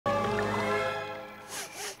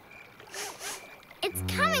It's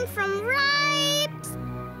coming from right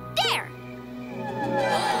there.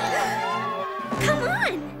 Come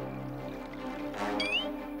on.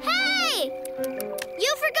 Hey!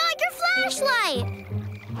 You forgot your flashlight.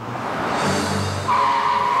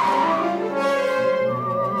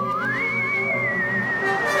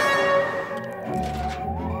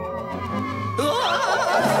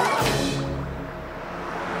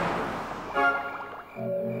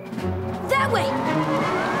 That way.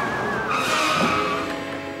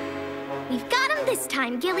 We've got him this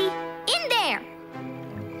time, Gilly. In there.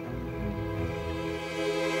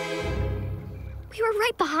 We were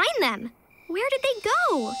right behind them. Where did they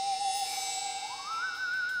go?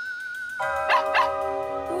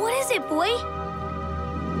 What is it, boy?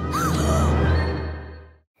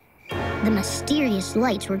 The mysterious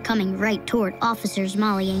lights were coming right toward Officers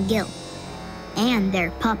Molly and Gil. And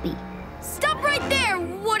their puppy. Stop right there,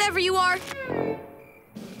 whatever you are.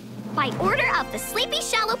 By order of the Sleepy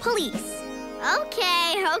Shallow Police.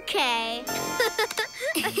 Okay.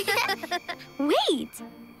 Wait,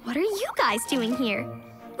 what are you guys doing here?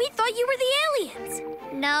 We thought you were the aliens.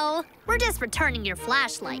 No, we're just returning your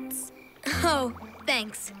flashlights. Oh,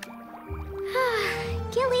 thanks.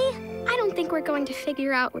 Gilly, I don't think we're going to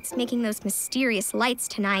figure out what's making those mysterious lights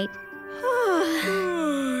tonight.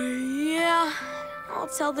 Yeah, I'll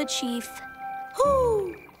tell the chief.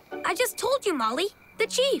 Who? I just told you, Molly. The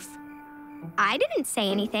chief. I didn't say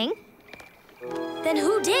anything. Then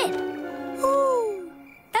who did? Who?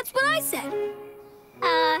 That's what I said.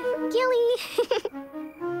 Gilly.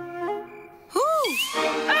 Who?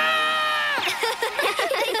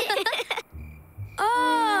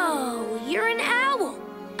 Oh, you're an owl.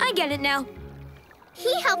 I get it now.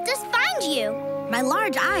 He helped us find you. My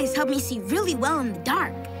large eyes help me see really well in the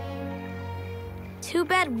dark. Too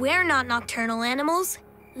bad we're not nocturnal animals.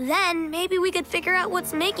 Then maybe we could figure out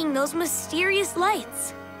what's making those mysterious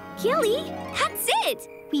lights. Gilly, that's it.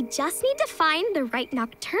 We just need to find the right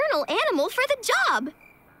nocturnal animal for the job.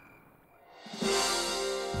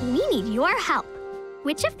 We need your help.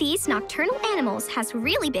 Which of these nocturnal animals has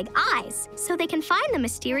really big eyes so they can find the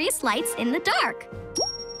mysterious lights in the dark?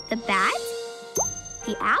 The bat,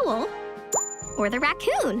 the owl, or the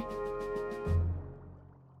raccoon?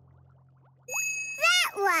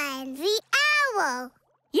 That one, the owl.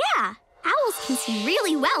 Yeah, owls can see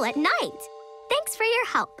really well at night. Thanks for your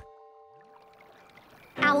help.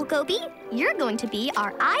 Owl Goby, you're going to be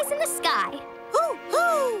our eyes in the sky.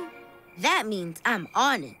 Hoo-hoo! That means I'm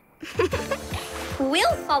on it.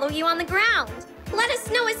 We'll follow you on the ground. Let us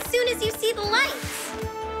know as soon as you see the lights.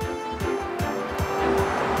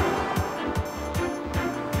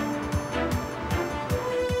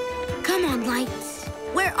 Come on, lights.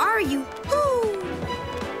 Where are you? Hoo!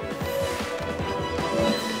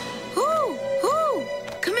 Hoo! Hoo!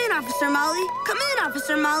 Come in, Officer Molly. Come in,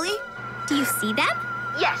 Officer Molly. Do you see them?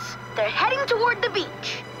 Yes, they're heading toward the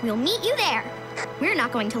beach. We'll meet you there. We're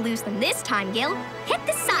not going to lose them this time, Gil. Hit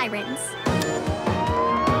the sirens.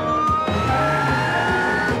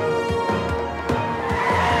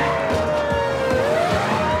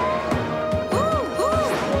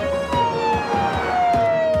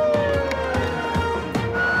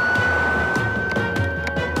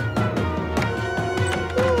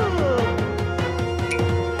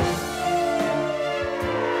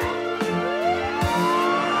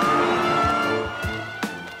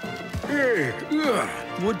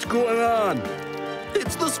 What's going on?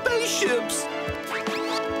 It's the spaceships!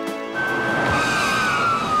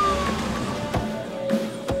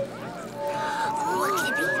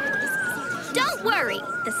 Don't worry.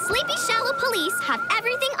 The Sleepy Shallow Police have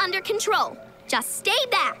everything under control. Just stay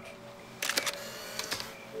back.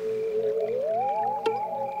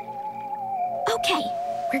 Okay,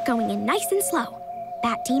 we're going in nice and slow.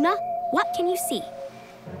 Bat-Dima, what can you see?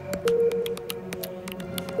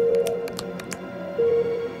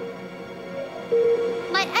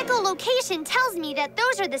 My echolocation tells me that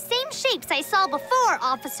those are the same shapes I saw before,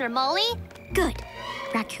 Officer Molly. Good.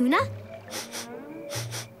 Raccoona?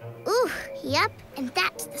 Ooh, yep, and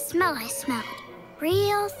that's the smell I smelled.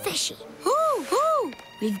 Real fishy. Hoo! Hoo!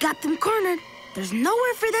 We've got them cornered. There's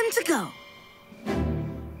nowhere for them to go.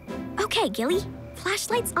 Okay, Gilly.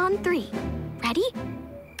 Flashlights on 3. Ready?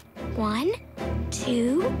 1,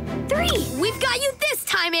 2, 3. We've got you this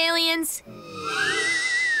time, aliens!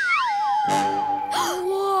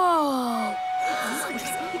 Whoa!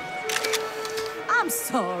 I'm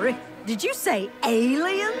sorry. Did you say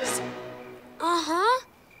aliens? Uh-huh.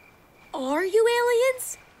 Are you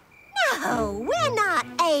aliens? No, we're not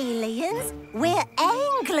aliens. We're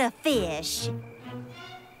anglerfish.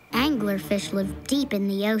 Anglerfish live deep in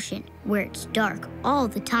the ocean, where it's dark all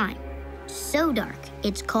the time. So dark,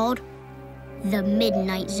 it's called the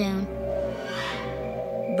Midnight Zone.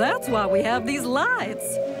 That's why we have these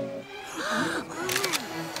lights.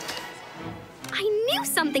 I knew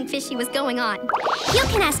something fishy was going on. You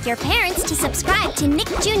can ask your parents to subscribe to Nick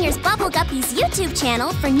Jr.'s Bubble Guppies YouTube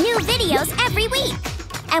channel for new videos every week.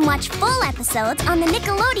 And watch full episodes on the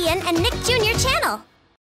Nickelodeon and Nick Jr. channel.